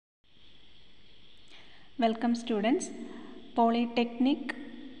Welcome students. Polytechnic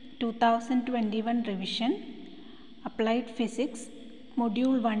 2021 revision Applied Physics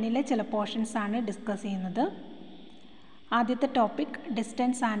Module 1 ചില portions ആണ് discuss ചെയ്യുന്നത്. ആദ്യത്തെ topic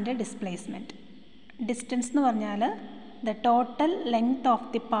distance and displacement. Distance എന്ന് പറഞ്ഞാൽ the total length of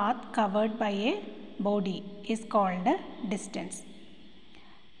the path covered by a body is called distance.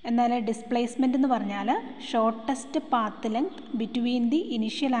 എന്നാൽ displacement എന്ന് പറഞ്ഞാൽ shortest path length between the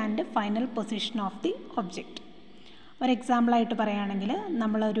initial and final position of the object. ഒരു എക്സാമ്പിളായിട്ട് പറയുകയാണെങ്കിൽ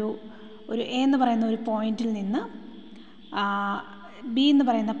നമ്മളൊരു A എന്ന് പറയുന്ന ഒരു പോയിന്റിൽ നിന്ന് ബി എന്ന്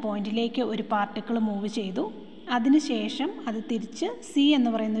പറയുന്ന പോയിന്റിലേക്ക് ഒരു പാർട്ടിക്കിൾ മൂവ് ചെയ്തു. അതിനുശേഷം അത് തിരിച്ച് സി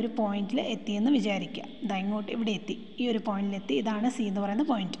എന്ന് പറയുന്ന ഒരു പോയിന്റിൽ എത്തിയെന്ന് വിചാരിക്കുക. ഇതാ ഇങ്ങോട്ട് ഇവിടെ എത്തി, ഈ ഒരു പോയിന്റിലെത്തി, ഇതാണ് സി എന്ന് പറയുന്ന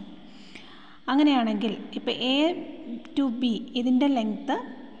പോയിന്റ്. അങ്ങനെയാണെങ്കിൽ ഇപ്പോൾ എ ടു ബി ഇതിൻ്റെ ലെങ്ത്ത്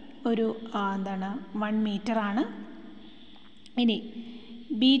ഒരു 1 മീറ്ററാണ്. ഇനി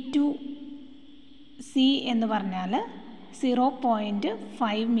ബി ടു സി എന്ന് പറഞ്ഞാൽ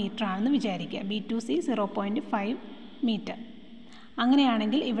 0.5 മീറ്റർ ആണെന്ന് വിചാരിക്കുക. B to C 0.5 metre.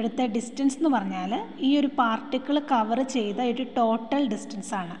 അങ്ങനെയാണെങ്കിൽ ഇവിടുത്തെ ഡിസ്റ്റൻസ് എന്ന് പറഞ്ഞാൽ ഈ ഒരു പാർട്ടിക്കിൾ കവർ ചെയ്ത ഒരു ടോട്ടൽ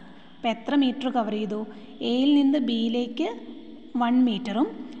ഡിസ്റ്റൻസ് ആണ്. അപ്പോൾ എത്ര മീറ്റർ കവർ ചെയ്തു? എയിൽ നിന്ന് ബിയിലേക്ക് 1 മീറ്ററും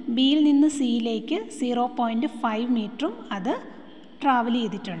ബിയിൽ നിന്ന് സിയിലേക്ക് 0.5 മീറ്ററും അത് ട്രാവൽ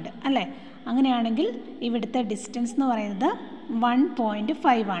ചെയ്തിട്ടുണ്ട് അല്ലേ. അങ്ങനെയാണെങ്കിൽ ഇവിടുത്തെ ഡിസ്റ്റൻസ് എന്ന് പറയുന്നത്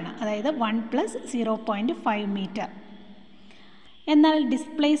 1.5 ആണ്, അതായത് 1 + 0.5 മീറ്റർ. എന്നാൽ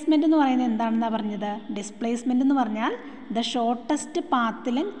ഡിസ്പ്ലേസ്മെൻറ്റ് എന്ന് പറയുന്നത് എന്താണെന്നാണ് പറഞ്ഞത്? ഡിസ്പ്ലേസ്മെൻറ്റ് എന്ന് പറഞ്ഞാൽ the shortest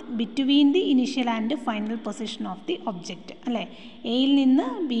path length between the initial and final position of the object അല്ലേ. എയിൽ നിന്ന്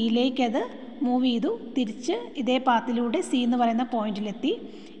ബിയിലേക്ക് അത് മൂവ് ചെയ്തു, തിരിച്ച് ഇതേ പാത്തിലൂടെ സി എന്ന് പറയുന്ന പോയിന്റിലെത്തി.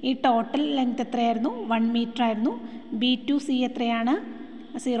 ഈ ടോട്ടൽ ലെങ്ത് എത്രയായിരുന്നു? 1 മീറ്റർ ആയിരുന്നു. ബി ടു സി എത്രയാണ്?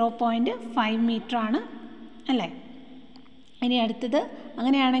 0.5 മീറ്റർ ആണ് അല്ലേ. ഇനി അടുത്തത്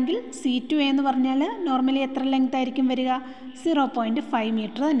അങ്ങനെയാണെങ്കിൽ സി ടു എ എന്ന് പറഞ്ഞാൽ നോർമലി എത്ര ലെങ്ത് ആയിരിക്കും വരിക? 0.5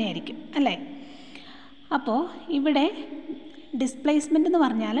 മീറ്റർ തന്നെയായിരിക്കും അല്ലേ. അപ്പോൾ ഇവിടെ ഡിസ്പ്ലേസ്മെൻറ്റ് എന്ന്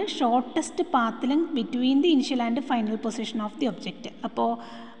പറഞ്ഞാൽ shortest path length between the initial and final position of the object. അപ്പോൾ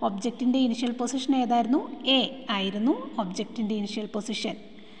ഒബ്ജക്റ്റിൻ്റെ ഇനിഷ്യൽ പൊസിഷൻ ഏതായിരുന്നു? എ ആയിരുന്നു ഒബ്ജക്റ്റിൻ്റെ ഇനിഷ്യൽ പൊസിഷൻ.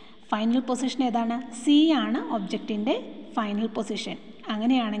 ഫൈനൽ പൊസിഷൻ ഏതാണ്? സി ആണ് ഒബ്ജക്റ്റിൻ്റെ ഫൈനൽ പൊസിഷൻ.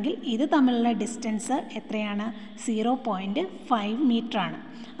 അങ്ങനെയാണെങ്കിൽ ഇത് തമ്മിലുള്ള ഡിസ്റ്റൻസ് എത്രയാണ്? 0.5 മീറ്റർ ആണ്.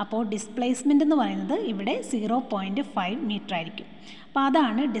 അപ്പോൾ ഡിസ്പ്ലേസ്മെൻറ്റ് എന്ന് പറയുന്നത് ഇവിടെ 0.5 മീറ്റർ ആയിരിക്കും. അപ്പോൾ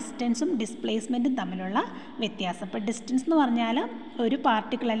അതാണ് ഡിസ്റ്റൻസും ഡിസ്പ്ലേസ്മെൻറ്റും തമ്മിലുള്ള വ്യത്യാസം. അപ്പോൾ ഡിസ്റ്റൻസ് എന്ന് പറഞ്ഞാൽ ഒരു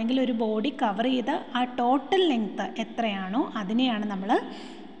പാർട്ടിക്കിൾ അല്ലെങ്കിൽ ഒരു ബോഡി കവർ ചെയ്ത ആ ടോട്ടൽ ലെങ്ത്ത് എത്രയാണോ അതിനെയാണ് നമ്മൾ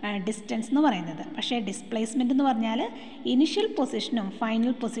ഡിസ്റ്റൻസ് എന്ന് പറയുന്നത്. പക്ഷേ ഡിസ്പ്ലേസ്മെൻറ്റ് എന്ന് പറഞ്ഞാൽ ഇനിഷ്യൽ പൊസിഷനും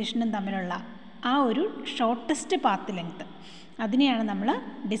ഫൈനൽ പൊസിഷനും തമ്മിലുള്ള ആ ഒരു ഷോർട്ടസ്റ്റ് പാത്ത് ലെങ്ത്ത് അതിനെയാണ് നമ്മൾ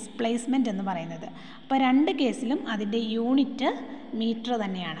ഡിസ്പ്ലേസ്മെൻറ്റ് എന്ന് പറയുന്നത്. അപ്പോൾ രണ്ട് കേസിലും അതിൻ്റെ യൂണിറ്റ് മീറ്റർ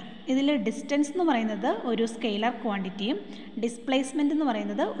തന്നെയാണ്. ഇതിൽ ഡിസ്റ്റൻസ് എന്ന് പറയുന്നത് ഒരു സ്കെയിലർ ക്വാണ്ടിറ്റിയും ഡിസ്പ്ലേസ്മെൻറ്റ് എന്ന്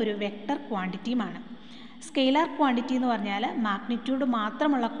പറയുന്നത് ഒരു വെക്റ്റർ ക്വാണ്ടിറ്റിയുമാണ്. സ്കെയിലർ ക്വാണ്ടിറ്റി എന്ന് പറഞ്ഞാൽ മാഗ്നിറ്റ്യൂഡ്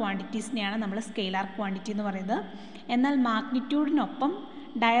മാത്രമുള്ള ക്വാണ്ടിറ്റീസിനെയാണ് നമ്മൾ സ്കെയിലർ ക്വാണ്ടിറ്റി എന്ന് പറയുന്നത്. എന്നാൽ മാഗ്നിറ്റ്യൂഡിനൊപ്പം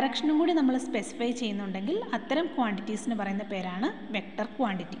ഡയറക്ഷനും കൂടി നമ്മൾ സ്പെസിഫൈ ചെയ്യുന്നുണ്ടെങ്കിൽ അത്തരം ക്വാണ്ടിറ്റീസിന് പറയുന്ന പേരാണ് വെക്റ്റർ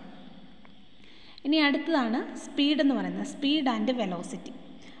ക്വാണ്ടിറ്റി. ഇനി അടുത്തതാണ് സ്പീഡ് എന്ന് പറയുന്നത്, സ്പീഡ് ആൻഡ് വെലോസിറ്റി.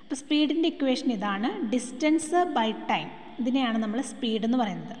 അപ്പോൾ സ്പീഡിൻ്റെ ഇക്വേഷൻ ഇതാണ്, ഡിസ്റ്റൻസ് ബൈ ടൈം. ഇതിനെയാണ് നമ്മൾ സ്പീഡ് എന്ന്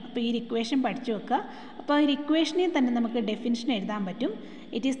പറയുന്നത്. അപ്പോൾ ഈ ഇക്വേഷൻ പഠിച്ചു വെക്കുക. അപ്പോൾ ഈ ഇക്വേഷനിൽ തന്നെ നമുക്ക് ഡെഫിനിഷൻ എഴുതാൻ പറ്റും.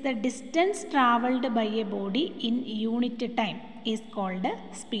 It is the distance travelled by A body in unit time is called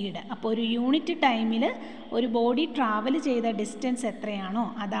speed. അപ്പോൾ ഒരു യൂണിറ്റ് ടൈമിൽ ഒരു ബോഡി ട്രാവൽ ചെയ്ത ഡിസ്റ്റൻസ് എത്രയാണോ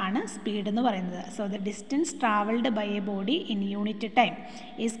അതാണ് സ്പീഡ് എന്ന് പറയുന്നത്. So the distance travelled by A body in unit time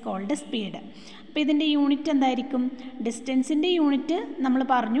is called speed. അപ്പോൾ ഇതിൻ്റെ യൂണിറ്റ് എന്തായിരിക്കും? ഡിസ്റ്റൻസിൻ്റെ യൂണിറ്റ് നമ്മൾ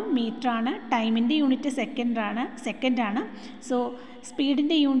പറഞ്ഞു മീറ്ററാണ്, ടൈമിൻ്റെ യൂണിറ്റ് സെക്കൻഡാണ്. സോ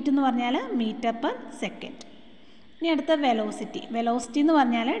സ്പീഡിൻ്റെ യൂണിറ്റ് എന്ന് പറഞ്ഞാൽ മീറ്റർ പെർ സെക്കൻഡ്. ഇനി അടുത്ത വെലോസിറ്റി. വെലോസിറ്റി എന്ന്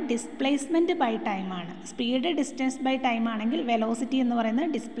പറഞ്ഞാൽ ഡിസ്പ്ലേസ്മെൻറ്റ് ബൈ ടൈമാണ്. സ്പീഡ് ഡിസ്റ്റൻസ് ബൈ ടൈം ആണെങ്കിൽ വെലോസിറ്റി എന്ന് പറയുന്നത്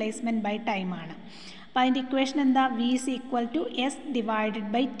ഡിസ്പ്ലേസ്മെൻറ്റ് ബൈ ടൈമാണ്. അപ്പോൾ അതിൻ്റെ ഇക്വേഷൻ എന്താ? V =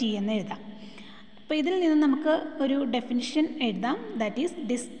 S/T എന്ന് എഴുതാം. അപ്പോൾ ഇതിൽ നിന്ന് നമുക്ക് ഒരു ഡെഫിനിഷൻ എഴുതാം. That is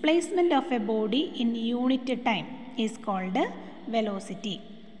displacement of A body in unit time is called velocity.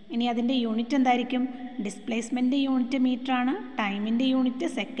 ഇനി അതിൻ്റെ യൂണിറ്റ് എന്തായിരിക്കും? ഡിസ്പ്ലേസ്മെൻറ്റ് യൂണിറ്റ് മീറ്ററാണ്, ടൈമിൻ്റെ യൂണിറ്റ്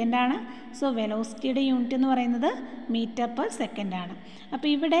സെക്കൻഡാണ്. സോ വെലോസിറ്റിയുടെ യൂണിറ്റ് എന്ന് പറയുന്നത് മീറ്റർ പെർ സെക്കൻഡാണ്. അപ്പോൾ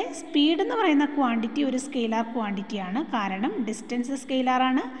ഇവിടെ സ്പീഡ് എന്ന് പറയുന്ന ക്വാണ്ടിറ്റി ഒരു സ്കെയിലാർ ക്വാണ്ടിറ്റിയാണ്. കാരണം ഡിസ്റ്റൻസ്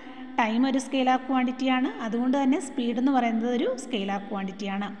സ്കെയിലാറാണ്, ടൈം ഒരു സ്കെയിലാർ ക്വാണ്ടിറ്റിയാണ്. അതുകൊണ്ട് തന്നെ സ്പീഡ് എന്ന് പറയുന്നത് ഒരു സ്കെയിലാർ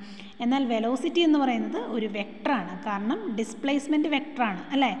ക്വാണ്ടിറ്റിയാണ്. എന്നാൽ വെലോസിറ്റി എന്ന് പറയുന്നത് ഒരു വെക്ടറാണ്. കാരണം ഡിസ്പ്ലേസ്മെൻറ്റ് വെക്ടറാണ്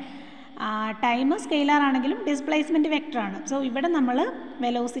അല്ലേ. ടൈം സ്കെയിലാർ ആണെങ്കിലും ഡിസ്പ്ലേസ്മെൻറ്റ് വെക്ടറാണ്. സോ ഇവിടെ നമ്മൾ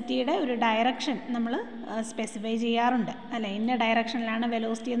വെലോസിറ്റിയുടെ ഒരു ഡയറക്ഷൻ നമ്മൾ സ്പെസിഫൈ ചെയ്യാറുണ്ട് അല്ലേ, ഇന്ന ഡയറക്ഷനിലാണ്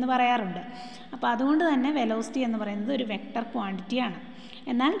വെലോസിറ്റി എന്ന് പറയാറുണ്ട്. അപ്പോൾ അതുകൊണ്ട് തന്നെ വെലോസിറ്റി എന്ന് പറയുന്നത് ഒരു വെക്ടർ ക്വാണ്ടിറ്റിയാണ്.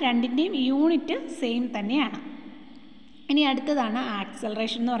 എന്നാൽ രണ്ടിൻ്റെയും യൂണിറ്റ് സെയിം തന്നെയാണ്. ഇനി അടുത്തതാണ്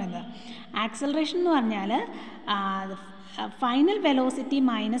ആക്സലറേഷൻ എന്ന് പറയുന്നത്. ആക്സലറേഷൻ എന്ന് പറഞ്ഞാൽ final velocity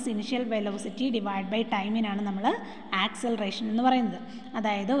minus initial velocity divide by ടൈമിനാണ് നമ്മൾ ആക്സലറേഷൻ എന്ന് പറയുന്നത്.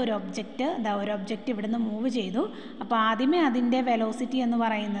 അതായത് ഒരു ഒബ്ജക്റ്റ് ഇവിടുന്ന് മൂവ് ചെയ്തു. അപ്പോൾ ആദ്യമേ അതിൻ്റെ വെലോസിറ്റി എന്ന്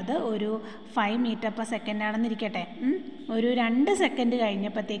പറയുന്നത് ഒരു 5 മീറ്റർ പെർ സെക്കൻഡ് ആണെന്നിരിക്കട്ടെ. ഒരു 2 സെക്കൻഡ്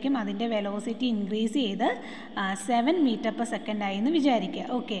കഴിഞ്ഞപ്പോഴത്തേക്കും അതിൻ്റെ വെലോസിറ്റി ഇൻക്രീസ് ചെയ്ത് 7 മീറ്റർ പെർ സെക്കൻഡ് ആയി എന്ന് വിചാരിക്കുക.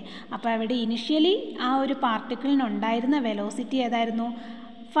 ഓക്കെ, അപ്പോൾ അവിടെ ഇനിഷ്യലി ആ ഒരു പാർട്ടിക്കിളിനുണ്ടായിരുന്ന വെലോസിറ്റി ഏതായിരുന്നു?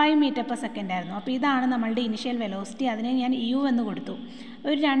 5 മീറ്റർ പെർ സെക്കൻഡ് ആയിരുന്നു. അപ്പോൾ ഇതാണ് നമ്മളുടെ ഇനിഷ്യൽ വെലോസിറ്റി. അതിനെ ഞാൻ യു എന്ന് കൊടുത്തു.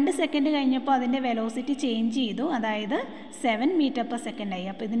 ഒരു 2 സെക്കൻഡ് കഴിഞ്ഞപ്പോൾ അതിൻ്റെ വെലോസിറ്റി ചേഞ്ച് ചെയ്തു, അതായത് 7 മീറ്റർ പെർ സെക്കൻഡ് ആയി.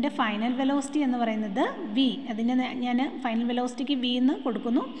 അപ്പോൾ ഇതിൻ്റെ ഫൈനൽ വെലോസിറ്റി എന്ന് പറയുന്നത് വി, അതിൻ്റെ ഞാൻ ഫൈനൽ വെലോസിറ്റിക്ക് വി എന്ന്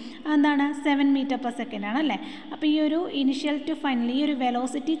കൊടുക്കുന്നു. എന്താണ്? 7 മീറ്റർ പെർ സെക്കൻഡ് ആണല്ലേ. അപ്പോൾ ഈ ഒരു ഇനിഷ്യൽ ടു ഫൈനൽ ഈ ഒരു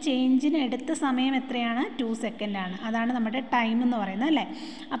വെലോസിറ്റി ചേഞ്ചിന് എടുത്ത സമയം എത്രയാണ്? 2 സെക്കൻഡ് ആണ്. അതാണ് നമ്മുടെ ടൈം എന്ന് പറയുന്നത് അല്ലേ.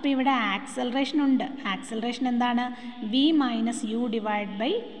 അപ്പോൾ ഇവിടെ ആക്സലറേഷൻ ഉണ്ട്. ആക്സലറേഷൻ എന്താണ്? V minus U divide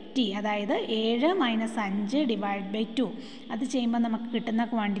by T, അതായത് 7 മൈനസ് 5 ഡിവൈഡ് ബൈ 2. അത് ചെയ്യുമ്പോൾ നമുക്ക് കിട്ടുന്ന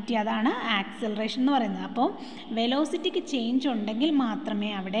ക്വാണ്ടിറ്റി അതാണ് ആക്സലറേഷൻ എന്ന് പറയുന്നത്. അപ്പോൾ വെലോസിറ്റിക്ക് ചേഞ്ച് ഉണ്ടെങ്കിൽ മാത്രമേ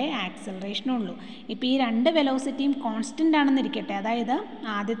അവിടെ ആക്സലറേഷൻ ഉള്ളൂ. ഇപ്പോൾ ഈ 2 വെലോസിറ്റിയും കോൺസ്റ്റൻ്റ് ആണെന്നിരിക്കട്ടെ. അതായത്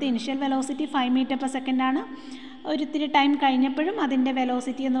ആദ്യത്തെ initial velocity 5 metre per second ആണ്. ഒരിത്തിരി ടൈം കഴിഞ്ഞപ്പോഴും അതിൻ്റെ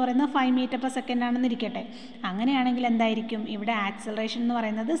വെലോസിറ്റി എന്ന് പറയുന്നത് 5 മീറ്റർ പെർ സെക്കൻഡ് ആണെന്നിരിക്കട്ടെ. അങ്ങനെയാണെങ്കിൽ എന്തായിരിക്കും? ഇവിടെ ആക്സലറേഷൻ എന്ന്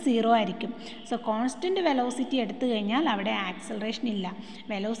പറയുന്നത് 0 ആയിരിക്കും. സോ കോൺസ്റ്റൻറ്റ് വെലോസിറ്റി എടുത്തു കഴിഞ്ഞാൽ അവിടെ ആക്സലറേഷൻ ഇല്ല.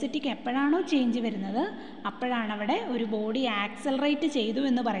 വെലോസിറ്റിക്ക് എപ്പോഴാണോ ചേഞ്ച് വരുന്നത് അപ്പോഴാണ് അവിടെ ഒരു ബോഡി ആക്സലറേറ്റ് ചെയ്തു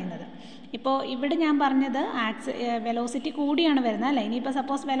എന്ന് പറയുന്നത്. ഇപ്പോൾ ഇവിടെ ഞാൻ പറഞ്ഞത് വെലോസിറ്റി കൂടിയാണ് വരുന്നത് അല്ലേ. ഇനിയിപ്പോൾ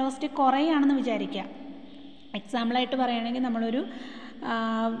സപ്പോസ് വെലോസിറ്റി കുറയുകയാണെന്ന് വിചാരിക്കുക. എക്സാമ്പിളായിട്ട് പറയുകയാണെങ്കിൽ നമ്മളൊരു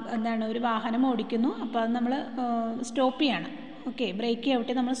ഒരു വാഹനം ഓടിക്കുന്നു. അപ്പോൾ അത് നമ്മൾ സ്റ്റോപ്പ് ചെയ്യാണ്. ഓക്കെ, ബ്രേക്ക്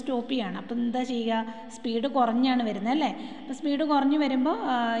ചവിട്ടി നമ്മൾ സ്റ്റോപ്പ് ചെയ്യാണ്. അപ്പോൾ എന്താ ചെയ്യുക? സ്പീഡ് കുറഞ്ഞാണ് വരുന്നത് അല്ലേ. അപ്പോൾ സ്പീഡ് കുറഞ്ഞ് വരുമ്പോൾ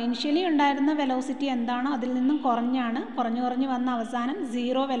ഇനിഷ്യലി ഉണ്ടായിരുന്ന വെലോസിറ്റി എന്താണോ അതിൽ നിന്നും കുറഞ്ഞ് വന്ന അവസാനം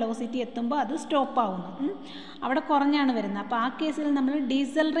 0 വെലോസിറ്റി എത്തുമ്പോൾ അത് സ്റ്റോപ്പ് ആവുന്നു. അവിടെ കുറഞ്ഞാണ് വരുന്നത്. അപ്പോൾ ആ കേസിൽ നമ്മൾ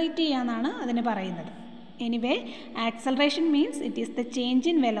ഡീസലറേറ്റ് ചെയ്യാന്നാണ് അതിന് പറയുന്നത്. Anyway, acceleration means it is the change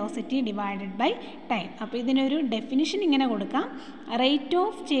in velocity divided by time. അപ്പോൾ ഇതിനൊരു ഡെഫിനിഷൻ ഇങ്ങനെ കൊടുക്കാം: rate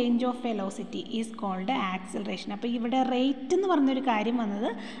of change of velocity is called acceleration. അപ്പോൾ ഇവിടെ റേറ്റ് എന്ന് പറഞ്ഞൊരു കാര്യം വന്നത്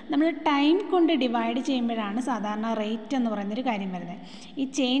നമ്മൾ ടൈം കൊണ്ട് ഡിവൈഡ് ചെയ്യുമ്പോഴാണ് സാധാരണ റേറ്റ് എന്ന് പറയുന്നൊരു കാര്യം വരുന്നത്. ഈ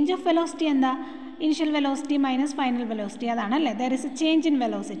ചേഞ്ച് ഓഫ് വെലോസിറ്റി എന്താ? Initial velocity minus final velocity, അതാണല്ലേ. There is A change in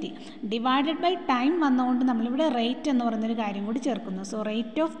velocity divided by time വന്നുകൊണ്ട് നമ്മളിവിടെ റേറ്റ് എന്ന് പറയുന്നൊരു കാര്യം കൂടി ചേർക്കുന്നു. So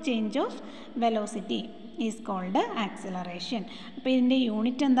rate of change of velocity is called acceleration. അപ്പോൾ ഇതിൻ്റെ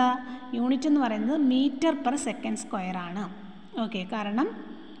യൂണിറ്റ് എന്താ? യൂണിറ്റ് എന്ന് പറയുന്നത് മീറ്റർ പെർ സെക്കൻഡ് സ്ക്വയർ ആണ്. ഓക്കെ, കാരണം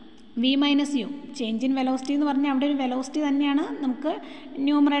V minus U change in velocity എന്ന് പറഞ്ഞാൽ അവിടെ ഒരു വെലോസിറ്റി തന്നെയാണ് നമുക്ക്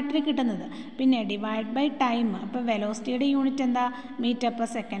ന്യൂമറേറ്ററിൽ കിട്ടുന്നത്. പിന്നെ ഡിവൈഡ് ബൈ ടൈം. അപ്പോൾ വെലോസിറ്റിയുടെ യൂണിറ്റ് എന്താ? മീറ്റർ പെർ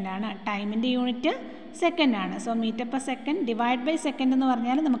സെക്കൻഡ് ആണ്. ടൈമിൻ്റെ യൂണിറ്റ് സെക്കൻഡ് ആണ്. So metre per second divide by second എന്ന്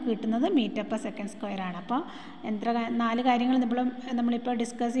പറഞ്ഞാൽ നമുക്ക് കിട്ടുന്നത് മീറ്റർ പെർ സെക്കൻഡ് സ്ക്വയർ ആണ്. അപ്പോൾ 4 കാര്യങ്ങൾ നമ്മളിപ്പോൾ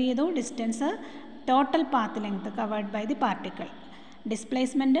ഡിസ്കസ് ചെയ്തു. Distance, total path length covered by the particle,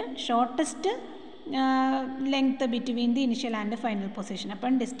 displacement, shortest length between the initial and final position.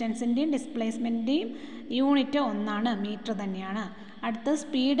 അപ്പം ഡിസ്റ്റൻസിൻ്റെയും ഡിസ്പ്ലേസ്മെൻറ്റിൻ്റെയും യൂണിറ്റ് ഒന്നാണ്, മീറ്റർ തന്നെയാണ്. അടുത്ത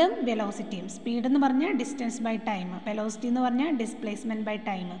സ്പീഡും വെലോസിറ്റിയും. സ്പീഡ് എന്ന് പറഞ്ഞാൽ ഡിസ്റ്റൻസ് ബൈ ടൈം, വെലോസിറ്റി എന്ന് പറഞ്ഞാൽ ഡിസ്പ്ലേസ്മെൻറ്റ് ബൈ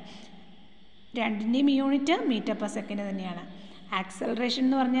ടൈം. രണ്ടിൻ്റെയും യൂണിറ്റ് മീറ്റർ പെർ സെക്കൻഡ് തന്നെയാണ്. ആക്സലറേഷൻ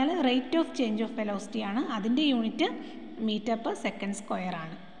എന്ന് പറഞ്ഞാൽ rate of change of velocity ആണ്. അതിൻ്റെ unit metre per second square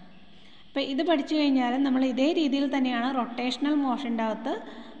ആണ്. അപ്പോൾ ഇത് പഠിച്ചു കഴിഞ്ഞാൽ നമ്മൾ ഇതേ രീതിയിൽ തന്നെയാണ് റൊട്ടേഷണൽ മോഷൻ്റെ അകത്ത്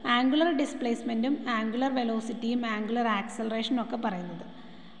ആംഗുലർ ഡിസ്പ്ലേസ്മെൻറ്റും ആംഗുലർ വെലോസിറ്റിയും ആംഗുലർ ആക്സലറേഷനും ഒക്കെ പറയുന്നത്.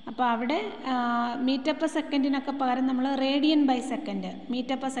 അപ്പോൾ അവിടെ മീറ്റർ പെർ സെക്കൻഡിനൊക്കെ പകരം നമ്മൾ radian by second,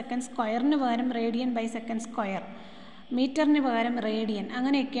 metre per second സ്ക്വയറിന് പകരം റേഡിയൻ ബൈ സെക്കൻഡ് സ്ക്വയർ, മീറ്ററിന് പകരം റേഡിയൻ,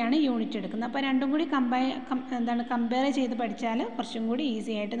 അങ്ങനെയൊക്കെയാണ് യൂണിറ്റ് എടുക്കുന്നത്. അപ്പോൾ രണ്ടും കൂടി കമ്പയർ ചെയ്ത് പഠിച്ചാൽ കുറച്ചും കൂടി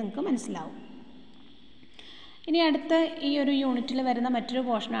ഈസി ആയിട്ട് നിങ്ങൾക്ക് മനസ്സിലാവും. ഇനി അടുത്ത ഈ ഒരു യൂണിറ്റിൽ വരുന്ന മറ്റൊരു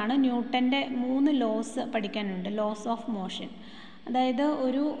പോർഷനാണ് ന്യൂട്ടൻ്റെ 3 ലോസ് പഠിക്കാനുണ്ട്. ലോസ് ഓഫ് മോഷൻ, അതായത്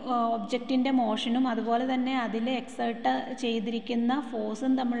ഒരു ഒബ്ജക്റ്റിൻ്റെ മോഷനും അതുപോലെ തന്നെ അതിൽ എക്സേർട്ട് ചെയ്തിരിക്കുന്ന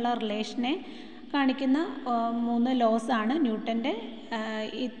ഫോഴ്സും തമ്മിലുള്ള റിലേഷനെ കാണിക്കുന്ന 3 ലോസാണ് ന്യൂട്ടൻ്റെ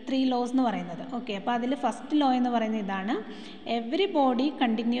ഈ 3 ലോസ് എന്ന് പറയുന്നത്. ഓക്കെ, അപ്പോൾ അതിൽ ഫസ്റ്റ് ലോ എന്ന് പറയുന്നത് ഇതാണ്: every body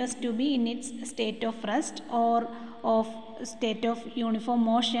continues to be in its state of rest or of state of uniform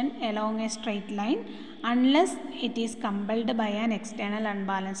motion along a straight line unless it is compelled by an external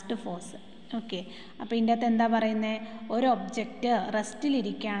unbalanced force. Okay, അപ്പോൾ ഇതിൻ്റെ അകത്ത് എന്താ പറയുന്നത്, ഒരു object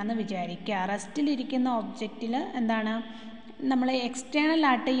റെസ്റ്റിലിരിക്കുകയാണെന്ന് വിചാരിക്കുക. റെസ്റ്റിലിരിക്കുന്ന ഒബ്ജക്റ്റിൽ എന്താണ്, നമ്മൾ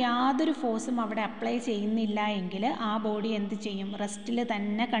എക്സ്റ്റേണലായിട്ട് യാതൊരു ഫോഴ്സും അവിടെ അപ്ലൈ ചെയ്യുന്നില്ല എങ്കിൽ ആ ബോഡി എന്ത് ചെയ്യും, റെസ്റ്റിൽ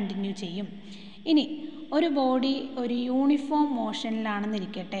തന്നെ കണ്ടിന്യൂ ചെയ്യും. ഇനി ഒരു ബോഡി ഒരു യൂണിഫോം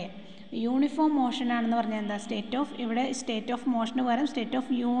മോഷനിലാണെന്നിരിക്കട്ടെ. യൂണിഫോം മോഷനാണെന്ന് പറഞ്ഞാൽ എന്താ, ഇവിടെ സ്റ്റേറ്റ് ഓഫ് മോഷന് പകരം സ്റ്റേറ്റ്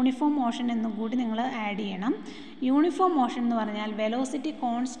ഓഫ് യൂണിഫോം മോഷൻ എന്നും കൂടി നിങ്ങൾ ആഡ് ചെയ്യണം. യൂണിഫോം മോഷൻ എന്ന് പറഞ്ഞാൽ വെലോസിറ്റി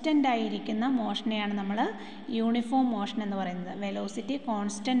കോൺസ്റ്റൻ്റ് ആയിരിക്കുന്ന മോഷനെയാണ് നമ്മൾ യൂണിഫോം മോഷൻ എന്ന് പറയുന്നത്. വെലോസിറ്റി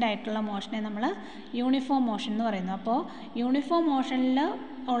കോൺസ്റ്റൻ്റ് ആയിട്ടുള്ള മോഷനെ നമ്മൾ യൂണിഫോം മോഷൻ എന്ന് പറയുന്നു. അപ്പോൾ യൂണിഫോം മോഷനിൽ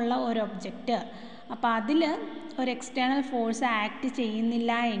ഉള്ള ഒരു ഒബ്ജക്റ്റ്, അപ്പോൾ അതിൽ ഒരു എക്സ്റ്റേണൽ ഫോഴ്സ് ആക്ട്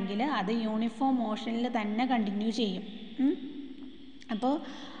ചെയ്യുന്നില്ല എങ്കിൽ അത് യൂണിഫോം മോഷനിൽ തന്നെ കണ്ടിന്യൂ ചെയ്യും. അപ്പോൾ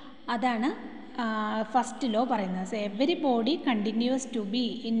അതാണ് ഫസ്റ്റ് ലോ പറയുന്നത്. So every body continues to be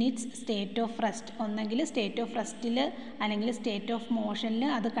in its state of rest. ഒന്നെങ്കിൽ സ്റ്റേറ്റ് ഓഫ് റെസ്റ്റിൽ അല്ലെങ്കിൽ സ്റ്റേറ്റ് ഓഫ് മോഷനിൽ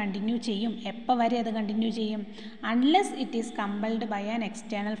അത് കണ്ടിന്യൂ ചെയ്യും. എപ്പോൾ വരെ അത് കണ്ടിന്യൂ ചെയ്യും, unless it is compelled by an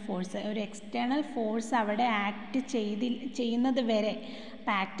external force. ഒരു എക്സ്റ്റേണൽ ഫോഴ്സ് അവിടെ ആക്ട് ചെയ്യുന്നത് വരെ.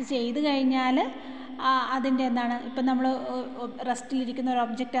 അപ്പോൾ ആക്ട് ചെയ്ത് കഴിഞ്ഞാൽ അതിൻ്റെ എന്താണ്, ഇപ്പം നമ്മൾ റെസ്റ്റിലിരിക്കുന്ന ഒരു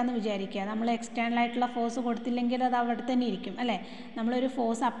ഒബ്ജക്റ്റാണെന്ന് വിചാരിക്കുക. നമ്മൾ എക്സ്റ്റേണൽ ആയിട്ടുള്ള ഫോഴ്സ് കൊടുത്തില്ലെങ്കിൽ അത് അവിടെ തന്നെ ഇരിക്കും അല്ലേ. നമ്മളൊരു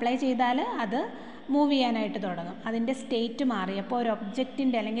ഫോഴ്സ് അപ്ലൈ ചെയ്താൽ അത് മൂവ് ചെയ്യാനായിട്ട് തുടങ്ങും. അതിൻ്റെ സ്റ്റേറ്റ് മാറി. അപ്പോൾ ഒരു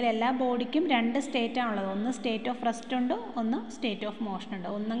ഒബ്ജക്റ്റിൻ്റെ അല്ലെങ്കിൽ എല്ലാ ബോഡിക്കും രണ്ട് സ്റ്റേറ്റാണുള്ളത്. ഒന്ന് സ്റ്റേറ്റ് ഓഫ് റെസ്റ്റ് ഉണ്ട്, ഒന്ന് സ്റ്റേറ്റ് ഓഫ് മോഷൻ ഉണ്ട്.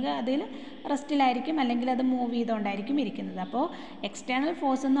 ഒന്നെങ്കിൽ അതിൽ റെസ്റ്റിലായിരിക്കും അല്ലെങ്കിൽ അത് മൂവ് ചെയ്തുകൊണ്ടായിരിക്കും ഇരിക്കുന്നത്. അപ്പോൾ എക്സ്റ്റേണൽ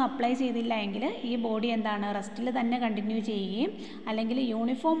ഫോഴ്സ് ഒന്നും അപ്ലൈ ചെയ്തില്ല എങ്കിൽ ഈ ബോഡി എന്താണ്, റെസ്റ്റിൽ തന്നെ കണ്ടിന്യൂ ചെയ്യുകയും, അല്ലെങ്കിൽ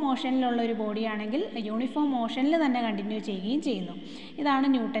യൂണിഫോം മോഷനിലുള്ള ഒരു ബോഡിയാണെങ്കിൽ യൂണിഫോം മോഷനിൽ തന്നെ കണ്ടിന്യൂ ചെയ്യുകയും ചെയ്യുന്നു. ഇതാണ്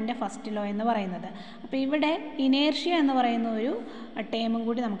ന്യൂട്ടൻ്റെ ഫസ്റ്റ് ലോ എന്ന് പറയുന്നത്. അപ്പോൾ ഇവിടെ ഇനേർഷ്യ എന്ന് പറയുന്ന ഒരു ടേമും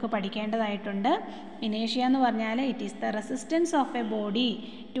കൂടി നമുക്ക് പഠിക്കേണ്ടതായിട്ടുണ്ട്. ഇനേർഷ്യ എന്ന് പറഞ്ഞാൽ it is the resistance of A body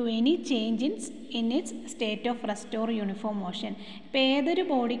to any change in its state of rest or uniform motion. ഇപ്പോൾ ഏതൊരു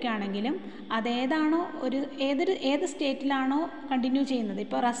ബോഡിക്കാണെങ്കിലും അതേതാണോ ഏത് സ്റ്റേറ്റിലാണോ കണ്ടിന്യൂ ചെയ്യുന്നത്,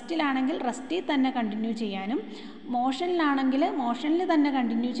 ഇപ്പോൾ റെസ്റ്റിലാണെങ്കിൽ റെസ്റ്റിൽ തന്നെ കണ്ടിന്യൂ ചെയ്യാനും മോഷനിലാണെങ്കിൽ മോഷനിൽ തന്നെ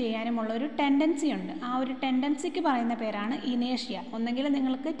കണ്ടിന്യൂ ചെയ്യാനുമുള്ള ഒരു ടെൻഡൻസി ഉണ്ട്. ആ ഒരു ടെൻഡൻസിക്ക് പറയുന്ന പേരാണ് ഇനേർഷ്യ. ഒന്നെങ്കിൽ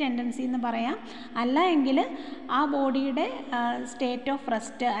നിങ്ങൾക്ക് ടെൻഡൻസി എന്ന് പറയാം, അല്ല എങ്കിൽ ആ ബോഡിയുടെ സ്റ്റേറ്റ് ഓഫ്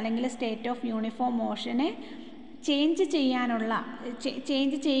റെസ്റ്റ് അല്ലെങ്കിൽ സ്റ്റേറ്റ് ഓഫ് യൂണിഫോം മോഷനെ ചേഞ്ച് ചെയ്യുകയാണെങ്കിൽ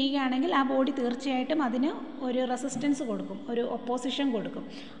ആ ബോഡി തീർച്ചയായിട്ടും അതിന് ഒരു റെസിസ്റ്റൻസ് കൊടുക്കും, ഒരു ഒപ്പോസിഷൻ കൊടുക്കും.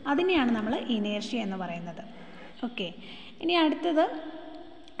 അതിനെയാണ് നമ്മൾ ഇനേർഷ്യ എന്ന് പറയുന്നത്. ഓക്കെ, ഇനി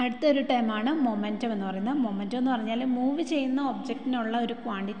അടുത്തൊരു ടേമാണ് മൊമെൻറ്റം എന്ന് പറയുന്നത്. മൊമെൻറ്റം എന്ന് പറഞ്ഞാൽ മൂവ് ചെയ്യുന്ന ഒബ്ജക്റ്റിനുള്ള ഒരു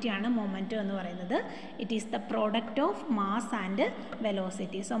ക്വാണ്ടിറ്റിയാണ് മൊമെൻറ്റം എന്ന് പറയുന്നത്. It is the product of mass and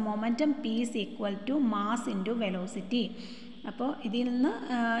velocity. So momentum P is equal to mass into velocity. അപ്പോൾ ഇതിൽ നിന്ന്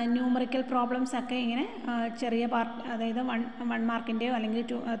ന്യൂമറിക്കൽ പ്രോബ്ലംസ് ഒക്കെ ഇങ്ങനെ ചെറിയ പാർട്ട്, അതായത് 1 മാർക്കിൻ്റെയോ അല്ലെങ്കിൽ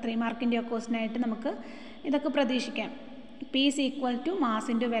 3 മാർക്കിൻ്റെയോ ക്വസ്റ്റ്യനായിട്ട് നമുക്ക് ഇതൊക്കെ പ്രതീക്ഷിക്കാം. P is equal to mass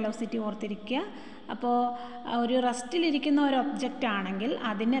into velocity ഓർത്തിരിക്കുക. അപ്പോൾ ഒരു റെസ്റ്റിലിരിക്കുന്ന ഒരു ഒബ്ജക്റ്റ് ആണെങ്കിൽ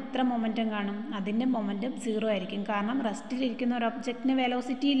അതിന് എത്ര മൊമെൻറ്റം കാണും, അതിൻ്റെ മൊമെൻറ്റം 0 ആയിരിക്കും. കാരണം റെസ്റ്റിലിരിക്കുന്ന ഒരു ഒബ്ജക്റ്റിന്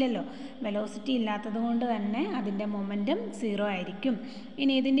വെലോസിറ്റി ഇല്ലല്ലോ. വെലോസിറ്റി ഇല്ലാത്തത് കൊണ്ട് തന്നെ അതിൻ്റെ മൊമെൻറ്റം 0 ആയിരിക്കും.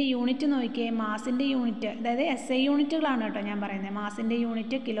 ഇനി ഇതിൻ്റെ യൂണിറ്റ് നോക്കിയേ, മാസിൻ്റെ യൂണിറ്റ്, അതായത് SI യൂണിറ്റുകളാണ് കേട്ടോ ഞാൻ പറയുന്നത്. മാസിൻ്റെ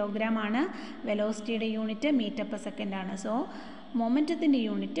യൂണിറ്റ് കിലോഗ്രാം ആണ്, വെലോസിറ്റിയുടെ യൂണിറ്റ് മീറ്റർ പെർ സെക്കൻഡ് ആണ്. So മൊമെൻറ്റത്തിൻ്റെ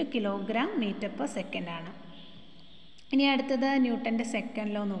unit kilogram metre per second ആണ്. ഇനി അടുത്തത് ന്യൂട്ടൻ്റെ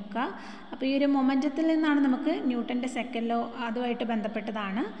സെക്കൻഡ് ലോ നോക്കുക. അപ്പോൾ ഈ ഒരു മൊമെൻറ്റത്തിൽ നിന്നാണ് നമുക്ക് ന്യൂട്ടൻ്റെ സെക്കൻഡ് ലോ അതുമായിട്ട്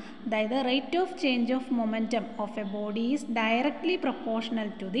ബന്ധപ്പെട്ടതാണ്. അതായത് rate of change of momentum of A body is directly proportional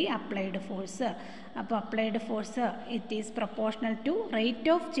to the applied force. അപ്പോൾ applied force it is proportional to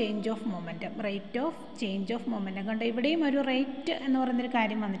rate of change of momentum. Rate of change of momentum കണ്ട് ഇവിടെയും ഒരു rate എന്ന് പറയുന്നൊരു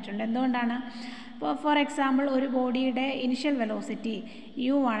കാര്യം വന്നിട്ടുണ്ട്. എന്തുകൊണ്ടാണ്, ഇപ്പോൾ ഫോർ എക്സാമ്പിൾ ഒരു ബോഡിയുടെ ഇനിഷ്യൽ വെലോസിറ്റി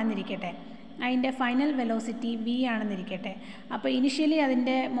u ആണെന്നിരിക്കട്ടെ, അതിൻ്റെ ഫൈനൽ വെലോസിറ്റി v ആണെന്നിരിക്കട്ടെ. അപ്പോൾ ഇനിഷ്യലി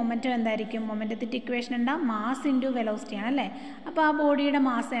അതിൻ്റെ മൊമെൻറ്റം എന്തായിരിക്കും, മൊമെൻറ്റത്തിൻ്റെ ഇക്വേഷൻ എന്താ, മാസ് ഇൻറ്റു വെലോസിറ്റി ആണല്ലേ. അപ്പോൾ ആ ബോഡിയുടെ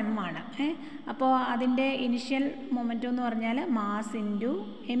മാസ് m ആണ്. അപ്പോൾ അതിൻ്റെ ഇനിഷ്യൽ മൊമെൻറ്റം എന്ന് പറഞ്ഞാൽ mass into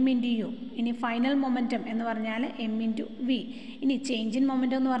m into u. ഇനി ഫൈനൽ മൊമെൻറ്റം എന്ന് പറഞ്ഞാൽ m ഇൻറ്റു v. ഇനി ചേഞ്ച് ഇൻ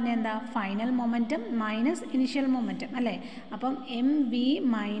മൊമെൻറ്റം എന്ന് പറഞ്ഞാൽ എന്താ, final momentum minus initial momentum അല്ലേ. അപ്പം mv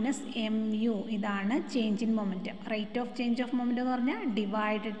മൈനസ് mu ഇതാണ് change in momentum. Rate of change of momentum എന്ന് പറഞ്ഞാൽ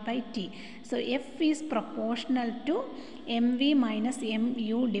divided by t. So F is proportional to mv minus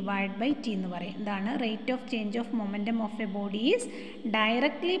mu divided by t എന്ന് പറയും. ഇതാണ് rate of change of momentum of a body is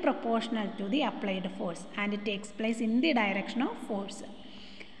directly proportional to the applied force and it takes place in the direction of force.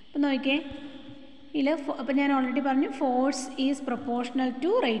 അപ്പോൾ നോക്കിയേ, അപ്പോൾ ഞാൻ already പറഞ്ഞു force is proportional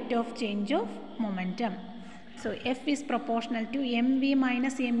to rate of change of momentum. So F is proportional to M V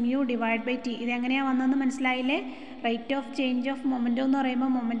minus M U divide by T. ഇതെങ്ങനെയാണ് വന്നതെന്ന് മനസ്സിലായില്ലേ? Rate of change of momentum എന്ന് പറയുമ്പോൾ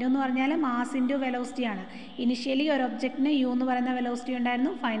മൊമെൻറ്റം എന്ന് പറഞ്ഞാൽ മാസ് ഇൻറ്റു വെലോസിറ്റി ആണ്. Initially ഒരു ഒബ്ജക്റ്റിന് U എന്ന് പറയുന്ന വെലോസിറ്റി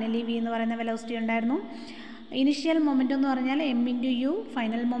ഉണ്ടായിരുന്നു, ഫൈനലി വി എന്ന് പറയുന്ന വെലോസിറ്റി ഉണ്ടായിരുന്നു. ഇനിഷ്യൽ മൊമെൻറ്റം എന്ന് പറഞ്ഞാൽ M into U,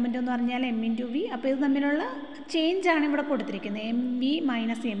 final momentum എന്ന് പറഞ്ഞാൽ എം ഇൻറ്റു വി. അപ്പോൾ ഇത് തമ്മിലുള്ള ചേഞ്ചാണ് ഇവിടെ കൊടുത്തിരിക്കുന്നത്, M V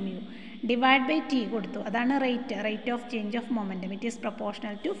minus M U divide by T കൊടുത്തു. അതാണ് rate of change of momentum. It is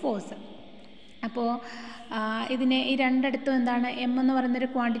proportional to force. അപ്പോൾ ഇതിനെ ഈ രണ്ടിടത്തും എന്താണ്, എം എന്ന് പറയുന്നൊരു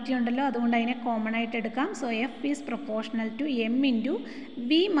ക്വാണ്ടിറ്റി ഉണ്ടല്ലോ, അതുകൊണ്ട് അതിനെ കോമൺ ആയിട്ട് എടുക്കാം. So F is proportional to M into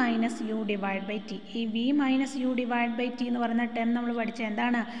V minus U divide by T. ഈ V minus U divide by T എന്ന് പറയുന്ന ടേം നമ്മൾ പഠിച്ച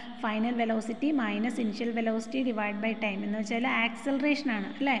എന്താണ്, final velocity minus initial velocity divide by time എന്ന് വെച്ചാൽ ആക്സലറേഷനാണ്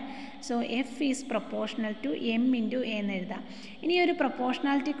അല്ലേ. So F is proportional to M into A എന്ന് എഴുതാം. ഇനി ഒരു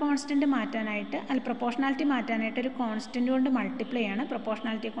പ്രൊപ്പോർഷണാലിറ്റി കോൺസ്റ്റൻറ്റ് മാറ്റാനായിട്ട് പ്രൊപ്പോർഷണാലിറ്റി മാറ്റാനായിട്ട് ഒരു കോൺസ്റ്റൻറ്റ് കൊണ്ട് മൾട്ടിപ്ലൈ ആണ്,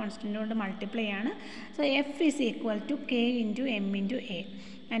 പ്രൊപ്പോർഷണാലിറ്റി കോൺസ്റ്റൻറ്റ് കൊണ്ട് മൾട്ടിപ്ലൈ ആണ്. So F is equal to K into M into A.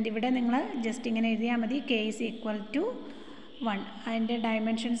 And ഇവിടെ നിങ്ങൾ ജസ്റ്റ് ഇങ്ങനെ എഴുതിയാൽ മതി, കെ ഈസ് ഈക്വൽ ടു 1. അതിൻ്റെ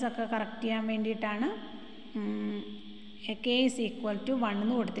ഡയമെൻഷൻസ് ഒക്കെ കറക്റ്റ് ചെയ്യാൻ വേണ്ടിയിട്ടാണ് കെ ഈസ് ഈക്വൽ ടു 1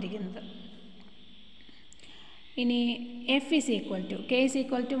 എന്ന് കൊടുത്തിരിക്കുന്നത്. ഇനി F is equal to K is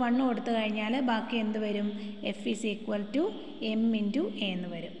equal to 1 കൊടുത്തു കഴിഞ്ഞാൽ ബാക്കി എന്ത് വരും, F is equal to M into A എന്ന്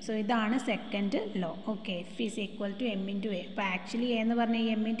വരും. സോ ഇതാണ് second law. Okay, F is equal to M into A. അപ്പോൾ ആക്ച്വലി എ എന്ന് പറഞ്ഞാൽ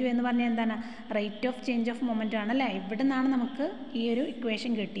എം ഇൻറ്റു എന്ന് പറഞ്ഞാൽ എന്താണ്, rate of change of momentum ആണല്ലേ. ഇവിടെ നിന്നാണ് നമുക്ക് ഈ ഒരു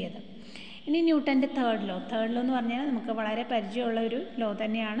ഇക്വേഷൻ കിട്ടിയത്. ഇനി ന്യൂട്ടൻ്റെ തേർഡ് ലോ എന്ന് പറഞ്ഞാൽ നമുക്ക് വളരെ പരിചയമുള്ള ഒരു ലോ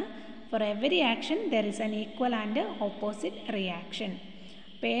തന്നെയാണ്. For every action there is an equal and opposite reaction.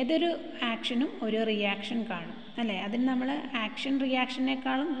 അപ്പോൾ ഏതൊരു ആക്ഷനും ഒരു റിയാക്ഷൻ കാണും അല്ലേ. അതിന് നമ്മൾ ആക്ഷൻ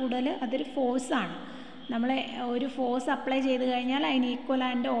റിയാക്ഷനേക്കാളും കൂടുതൽ അതൊരു ഫോഴ്സാണ്. നമ്മൾ ഒരു ഫോഴ്സ് അപ്ലൈ ചെയ്ത് കഴിഞ്ഞാൽ അതിന് ഈക്വൽ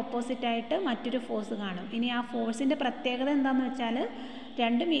ആൻഡ് ഓപ്പോസിറ്റ് ആയിട്ട് മറ്റൊരു ഫോഴ്സ് കാണും. ഇനി ആ ഫോഴ്സിൻ്റെ പ്രത്യേകത എന്താണെന്ന് വെച്ചാൽ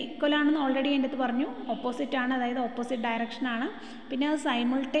രണ്ടും ഈക്വൽ ആണെന്ന് ഓൾറെഡി എൻ്റെ അടുത്ത് പറഞ്ഞു, ഓപ്പോസിറ്റ് ആണ്, അതായത് ഓപ്പോസിറ്റ് ഡയറക്ഷനാണ്. പിന്നെ അത്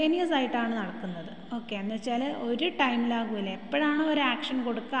സൈമിൾട്ടേനിയസ് ആയിട്ടാണ് നടക്കുന്നത്. ഓക്കെ, എന്ന് വെച്ചാൽ ഒരു ടൈമിലാകൂല, എപ്പോഴാണോ ഒരു ആക്ഷൻ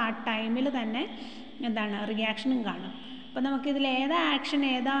കൊടുക്കുക ആ ടൈമിൽ തന്നെ എന്താണ് റിയാക്ഷനും കാണും. അപ്പോൾ നമുക്കിതിൽ ഏതാ ആക്ഷൻ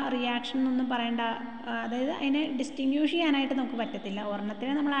ഏതാ റിയാക്ഷൻ എന്നൊന്നും പറയേണ്ട, അതായത് അതിനെ ഡിസ്റ്റിങ്ക്യൂഷ് ചെയ്യാനായിട്ട് നമുക്ക് പറ്റത്തില്ല.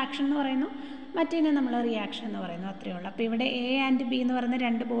 ഒരെണ്ണത്തിനെ നമ്മൾ ആക്ഷൻ എന്ന് പറയുന്നു, മറ്റേതിനെ നമ്മൾ റിയാക്ഷൻ എന്ന് പറയുന്നു, അത്രയേ ഉള്ളൂ. അപ്പോൾ ഇവിടെ എ ആൻഡ് ബി എന്ന് പറയുന്ന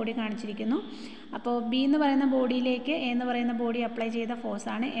രണ്ട് ബോഡി കാണിച്ചിരിക്കുന്നു. അപ്പോൾ ബി എന്ന് പറയുന്ന ബോഡിയിലേക്ക് എ എന്ന് പറയുന്ന ബോഡി അപ്ലൈ ചെയ്ത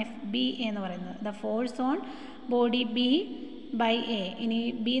ഫോഴ്സാണ് എഫ് ബി എന്ന് പറയുന്നത്. The force on body B by A. ഇനി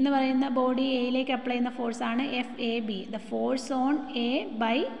ബി എന്ന് പറയുന്ന ബോഡി എയിലേക്ക് അപ്ലൈ ചെയ്യുന്ന ഫോഴ്സാണ് F A B. The force on A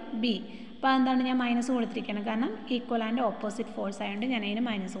by B. അപ്പോൾ എന്താണ്, ഞാൻ മൈനസ് കൊടുത്തിരിക്കുകയാണ്, കാരണം ഈക്വൽ ആൻഡ് ഓപ്പോസിറ്റ് ഫോഴ്സ് ആയതുകൊണ്ട് ഞാൻ അതിന്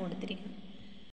മൈനസ് കൊടുത്തിരിക്കുന്നു.